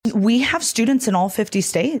We have students in all 50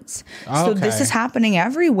 states. So this is happening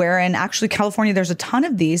everywhere. And actually, California, there's a ton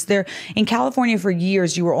of these. In California for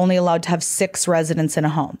years, you were only allowed to have 6 residents in a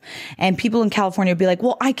home. And people in California would be like,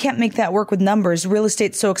 well, I can't make that work with numbers. Real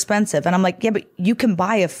estate's so expensive. And I'm like, yeah, but you can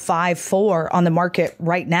buy a 5.4 on the market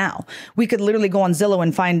right now. We could literally go on Zillow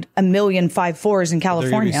and find 1 million 5.4s in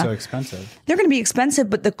California. They're going to be so expensive. They're going to be expensive,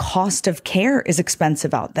 but the cost of care is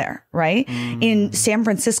expensive out there, right? In San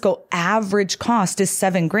Francisco, average cost is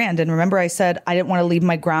 $7,000. And remember I said I didn't want to leave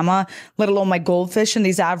my grandma, let alone my goldfish, in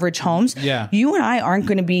these average homes. Yeah. You and I aren't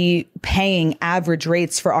going to be paying average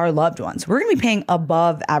rates for our loved ones. We're going to be paying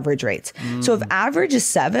above average rates. So if average is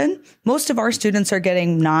 7, most of our students are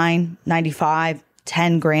getting 9, 95,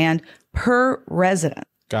 10 grand per resident.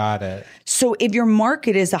 Got it. So if your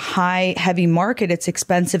market is a high, heavy market, it's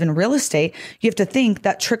expensive in real estate, you have to think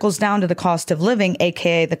that trickles down to the cost of living,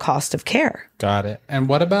 AKA the cost of care. Got it. And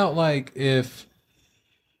what about like if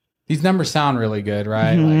these numbers sound really good,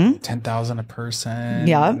 right? Like 10,000 a person,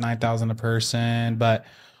 9,000 a person, but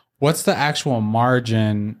what's the actual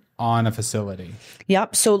margin on a facility?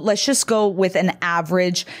 Yep. So let's just go with an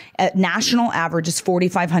average. National average is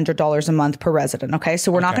 $4,500 a month per resident. Okay.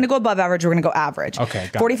 So we're not going to go above average. We're going to go average. Okay.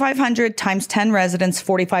 4,500 times 10 residents,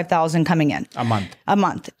 45,000 coming in. A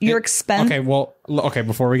month. Your expense. Okay. Well,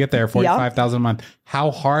 before we get there, 45,000 a month.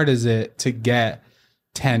 How hard is it to get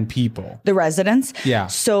 10 people? The residents? Yeah.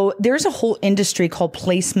 So there's a whole industry called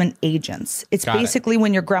placement agents. It's basically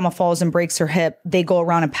when your grandma falls and breaks her hip, they go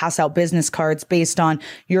around and pass out business cards based on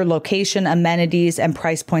your location, amenities, and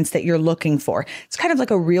price points that you're looking for. It's kind of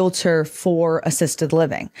like a realtor for assisted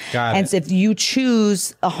living. And so if you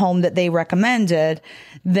choose a home that they recommended,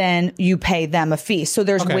 then you pay them a fee. So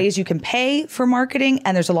there's ways you can pay for marketing,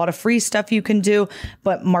 and there's a lot of free stuff you can do,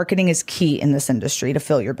 but marketing is key in this industry to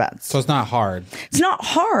fill your beds. So it's not hard. It's not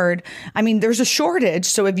hard. I mean, there's a shortage.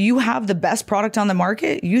 So if you have the best product on the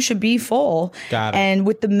market, you should be full. Got it. And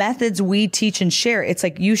with the methods we teach and share, it's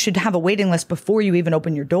like you should have a waiting list before you even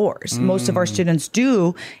open your doors. Most of our students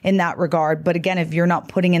do in that regard. But again, if you're not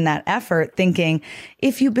putting in that effort thinking,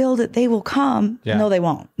 if you build it, they will come. No, they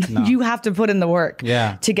won't. No. You have to put in the work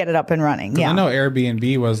to get it up and running. I know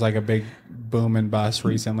Airbnb was like a big boom and bust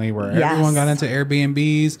recently where everyone got into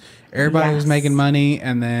Airbnbs. Everybody was making money,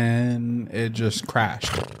 and then it just crashed.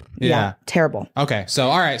 Yeah. Terrible. Okay. So,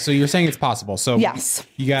 all right. So you're saying it's possible. So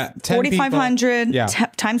you got 10 4,500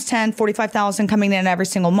 times 10, 45,000 coming in every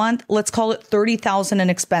single month. Let's call it 30,000 in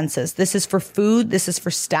expenses. This is for food. This is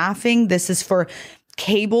for staffing. This is for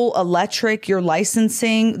cable, electric, your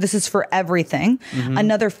licensing. This is for everything.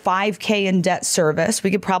 Another $5,000 in debt service. We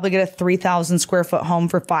could probably get a 3,000 square foot home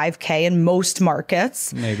for $5,000 in most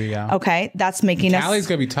markets. Maybe, Okay. That's making us. Cali's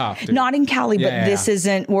going to be tough. Dude. Not in Cali, but this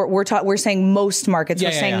isn't, we're saying most markets.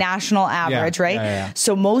 We're saying national average, right?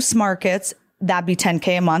 So most markets, that'd be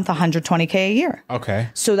 $10,000 a month, $120,000 a year. Okay.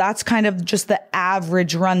 So that's kind of just the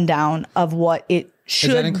average rundown of what it should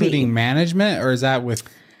be. Is that including management, or is that with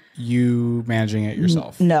you managing it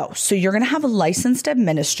yourself? No. So you're going to have a licensed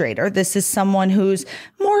administrator. This is someone who's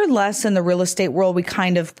more or less in the real estate world. We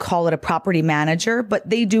kind of call it a property manager, but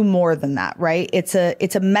they do more than that, right? It's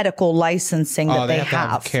a medical licensing that they have. To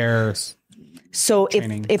have care. So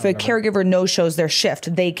if a caregiver no-shows their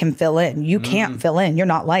shift, they can fill in. You can't fill in. You're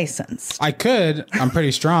not licensed. I could. I'm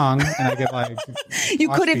pretty strong. And I could like... You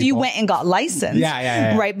could if you went and got licensed.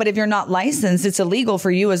 Yeah. Right. But if you're not licensed, it's illegal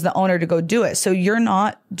for you as the owner to go do it. So you're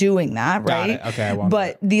not doing that, right? Got it. Okay, I won't.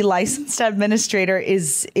 But the licensed administrator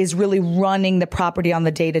is really running the property on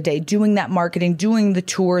the day-to-day, doing that marketing, doing the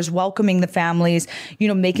tours, welcoming the families,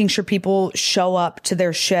 making sure people show up to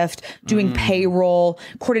their shift, doing payroll,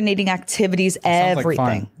 coordinating activities,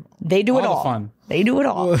 everything. They do it all. Fun. They do it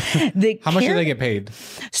all. How much do they get paid?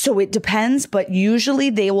 So it depends, but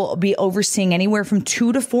usually they will be overseeing anywhere from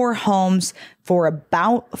 2 to 4 homes for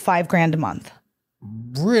about $5,000 a month.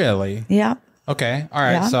 Really? Yeah. Okay. All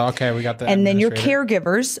right. Yeah. So, we got that. And then your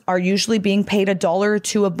caregivers are usually being paid $1 or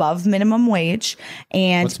 $2 above minimum wage.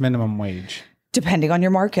 And what's minimum wage? Depending on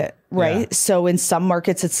your market, right? Yeah. So in some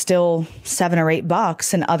markets it's still $7 or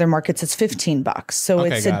 $8. In other markets it's $15. So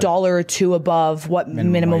it's $1 or $2 above what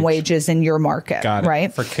minimum wage is in your market,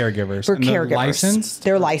 right? For caregivers. For and caregivers, they're licensed.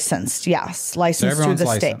 They're licensed. Yes, licensed so through the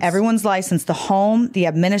licensed. state. Everyone's licensed. The home, the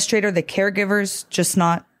administrator, the caregivers, just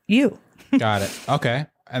not you. Got it. Okay.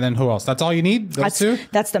 And then who else? That's all you need? Those two?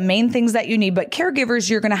 That's the main things that you need. But caregivers,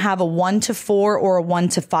 you're going to have a 1-to-4 or a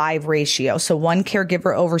 1-to-5 ratio. So one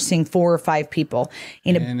caregiver overseeing 4 or 5 people.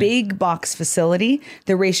 In a big box facility,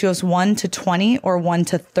 the ratio is 1-to-20 or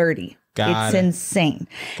 1-to-30. It's insane.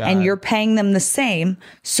 And you're paying them the same.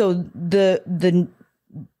 So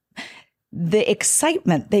the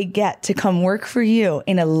excitement they get to come work for you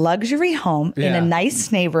in a luxury home, in a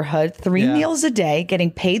nice neighborhood, 3 meals a day,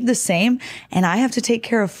 getting paid the same. And I have to take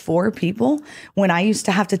care of 4 people when I used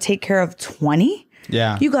to have to take care of 20.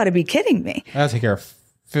 Yeah. You got to be kidding me. I have to take care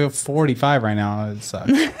of 45 right now. It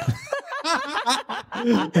sucks.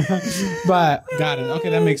 But got it. Okay,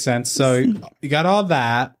 that makes sense. So you got all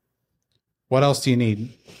that. What else do you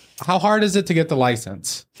need? How hard is it to get the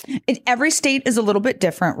license? Every state is a little bit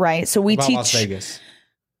different, right? So we teach Las Vegas.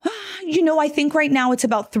 I think right now it's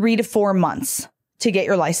about 3 to 4 months to get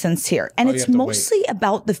your license here. And it's mostly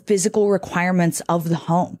about the physical requirements of the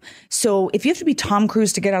home. So if you have to be Tom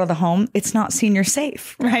Cruise to get out of the home, it's not senior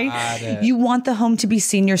safe, right? You want the home to be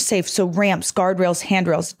senior safe. So ramps, guardrails,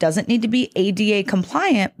 handrails, doesn't need to be ADA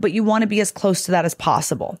compliant, but you want to be as close to that as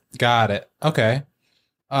possible. Got it. Okay.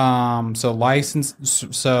 So license,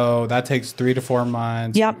 so that takes 3 to 4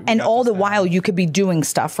 months. Yep. And all the while you could be doing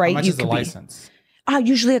stuff, right? How much is the license?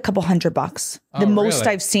 Usually a couple $100. The most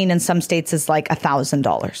really? I've seen in some states is like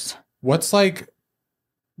 $1,000. What's like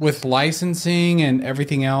with licensing and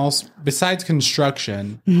everything else besides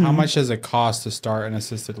construction, how much does it cost to start an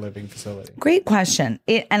assisted living facility? Great question.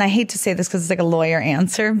 And I hate to say this because it's like a lawyer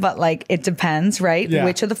answer, but like it depends, right? Yeah.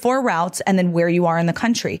 Which of the 4 routes and then where you are in the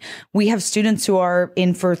country. We have students who are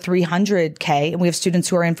in for $300K and we have students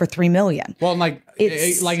who are in for $3 million. Well, like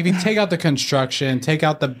if you take out the construction, take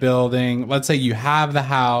out the building, let's say you have the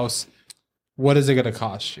house, what is it going to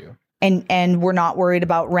cost you? And we're not worried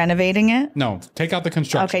about renovating it? No, take out the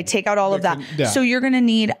construction. Okay, take out all of that. Yeah. So you're going to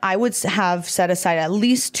need, I would have set aside at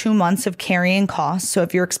least 2 months of carrying costs. So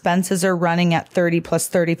if your expenses are running at 30 plus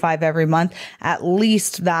 35 every month, at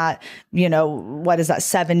least that, what is that,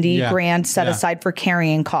 70 grand set aside for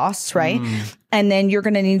carrying costs, right? And then you're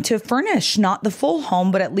going to need to furnish not the full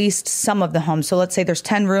home, but at least some of the home. So let's say there's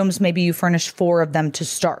 10 rooms, maybe you furnish 4 of them to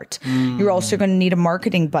start. You're also going to need a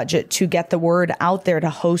marketing budget to get the word out there, to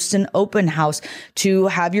host an open house, to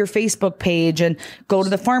have your Facebook page and go to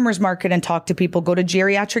the farmer's market and talk to people, go to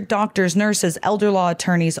geriatric doctors, nurses, elder law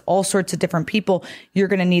attorneys, all sorts of different people. You're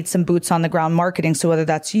going to need some boots on the ground marketing. So whether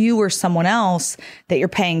that's you or someone else that you're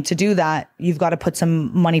paying to do that, you've got to put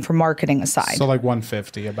some money for marketing aside. So like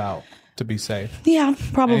 150 about. To be safe. Yeah,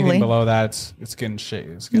 probably. Anything below that, it's getting shady.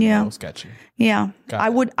 It's getting a little sketchy. Yeah.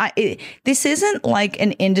 This isn't like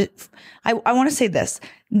I want to say this.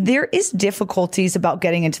 There is difficulties about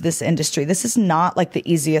getting into this industry. This is not like the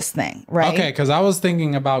easiest thing, right? Okay, because I was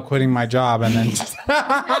thinking about quitting my job and then...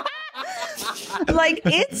 Like,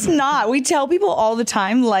 it's not. We tell people all the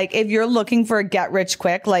time, like, if you're looking for a get rich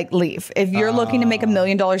quick, like, leave. If you're looking to make $1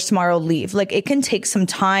 million tomorrow, leave. Like, it can take some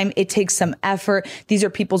time. It takes some effort. These are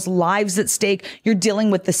people's lives at stake. You're dealing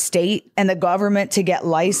with the state and the government to get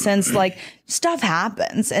licensed. Like, stuff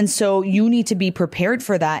happens. And so you need to be prepared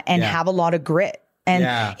for that and have a lot of grit.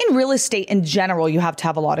 And in real estate in general, you have to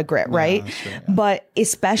have a lot of grit, right? But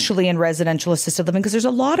especially in residential assisted living, because there's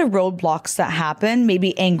a lot of roadblocks that happen.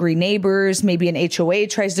 Maybe angry neighbors, maybe an HOA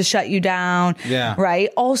tries to shut you down, right?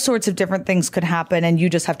 All sorts of different things could happen. And you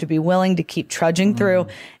just have to be willing to keep trudging through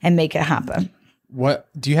and make it happen. What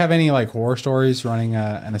do you have any like horror stories running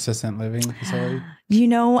an assisted living facility?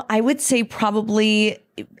 I would say probably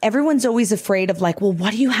everyone's always afraid of like, well,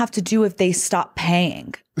 what do you have to do if they stop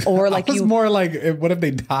paying? Or like more like, what if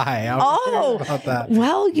they die? About that.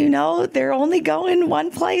 Well, they're only going one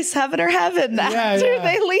place, heaven or heaven, after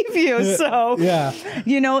they leave you. So,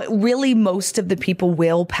 really most of the people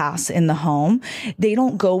will pass in the home. They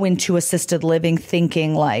don't go into assisted living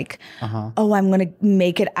thinking like, oh, I'm going to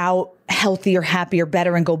make it out healthier, happier,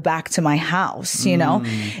 better, and go back to my house.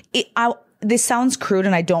 This sounds crude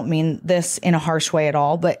and I don't mean this in a harsh way at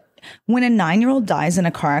all, but when a 9-year-old dies in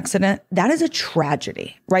a car accident, that is a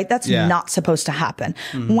tragedy, right? That's not supposed to happen.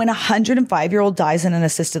 When a 105-year-old dies in an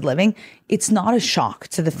assisted living, it's not a shock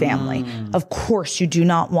to the family. Of course, you do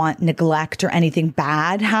not want neglect or anything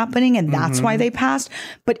bad happening, and that's why they passed.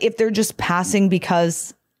 But if they're just passing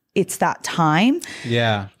because it's that time.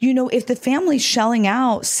 If the family's shelling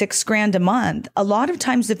out $6,000 a month, a lot of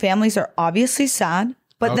times the families are obviously sad.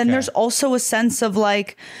 But then there's also a sense of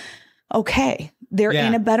like, okay, they're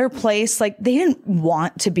in a better place. Like they didn't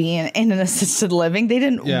want to be in an assisted living. They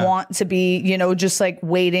didn't want to be, just like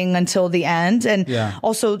waiting until the end. And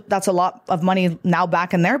also that's a lot of money now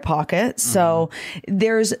back in their pocket. So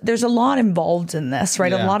there's a lot involved in this,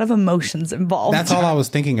 right? A lot of emotions involved. That's all I was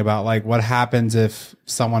thinking about. Like what happens if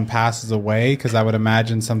someone passes away? Because I would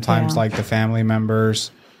imagine sometimes like the family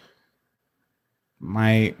members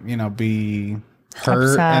might, be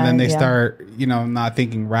hurt upset, and then they start not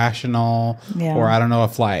thinking rational, or I don't know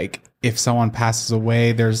if like if someone passes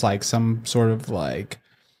away there's like some sort of like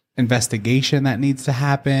investigation that needs to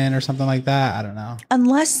happen or something like that? I don't know.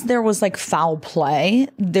 Unless there was like foul play,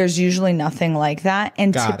 there's usually nothing like that.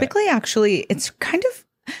 And typically, actually, it's kind of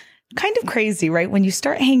crazy, right? When you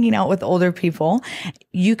start hanging out with older people,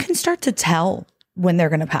 you can start to tell when they're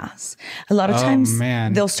going to pass. A lot of times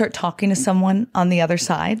they'll start talking to someone on the other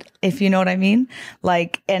side, if you know what I mean.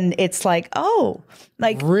 Like, and it's like, oh,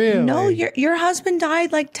 like, really? No, your husband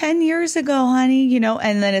died like 10 years ago, honey, you know?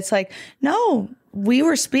 And then it's like, no, we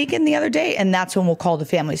were speaking the other day. And that's when we'll call the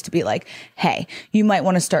families to be like, hey, you might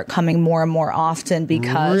want to start coming more and more often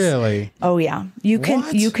because, really? Oh yeah, you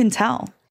can tell.